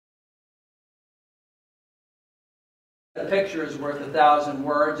A picture is worth 1,000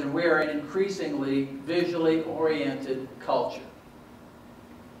 words, and we are an increasingly visually oriented culture.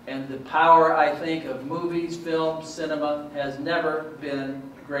 And the power, I think, of movies, film, cinema has never been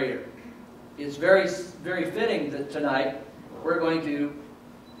greater. It's very fitting that tonight we're going to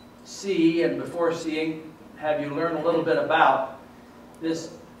see, and before seeing, have you learn a little bit about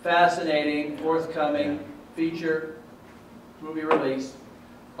this fascinating, forthcoming feature movie release,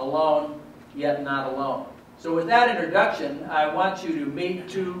 Alone, Yet Not Alone. So with that introduction, I want you to meet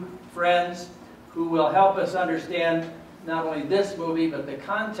two friends who will help us understand not only this movie, but the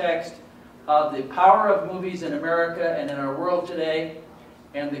context of the power of movies in America and in our world today,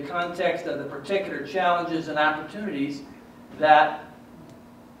 and the context of the particular challenges and opportunities that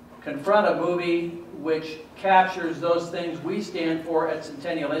confront a movie which captures those things we stand for at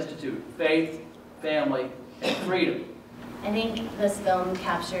Centennial Institute: faith, family, and freedom. I think this film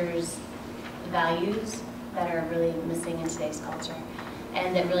captures values that are really missing in today's culture,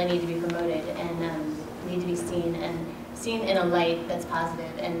 and that really need to be promoted and need to be seen in a light that's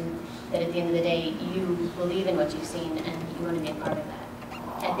positive, and that at the end of the day you believe in what you've seen and you want to be a part of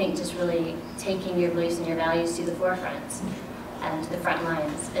that. I think just really taking your beliefs and your values to the forefront and to the front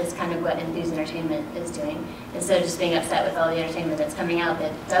lines is kind of what Enthuse Entertainment is doing. Instead of just being upset with all the entertainment that's coming out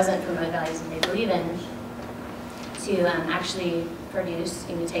that doesn't promote values that they believe in, to actually produce,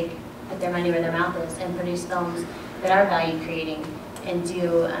 put their money where their mouth is and produce films that are value creating and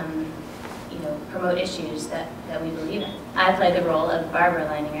do promote issues that we believe in. I play the role of Barbara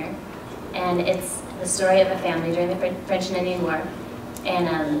Leininger, and it's the story of a family during the French and Indian War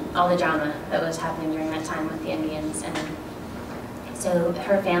and all the drama that was happening during that time with the Indians. And so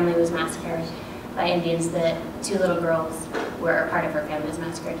her family was massacred by Indians. The two little girls were part of her family was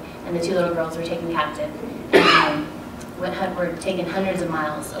massacred, and the two little girls were taken captive and were taken hundreds of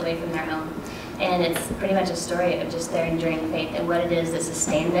miles away from their home. And it's pretty much a story of just their enduring faith and what it is that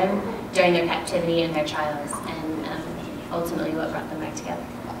sustained them during their captivity and their trials, and ultimately what brought them back together.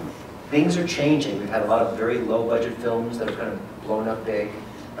 Things are changing. We've had a lot of very low-budget films that have kind of blown up big,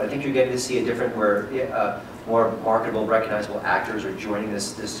 but I think you're getting to see a different, where more marketable, recognizable actors are joining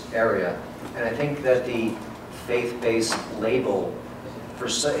this area. And I think that the faith-based label,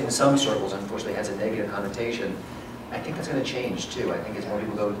 in some circles, unfortunately, has a negative connotation. I think that's going to change too. I think as more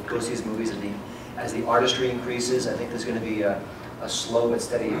people go see these movies, as the artistry increases, I think there's going to be a slow but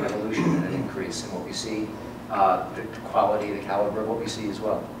steady evolution and an increase in what we see, the quality, the caliber of what we see as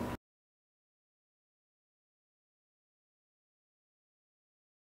well.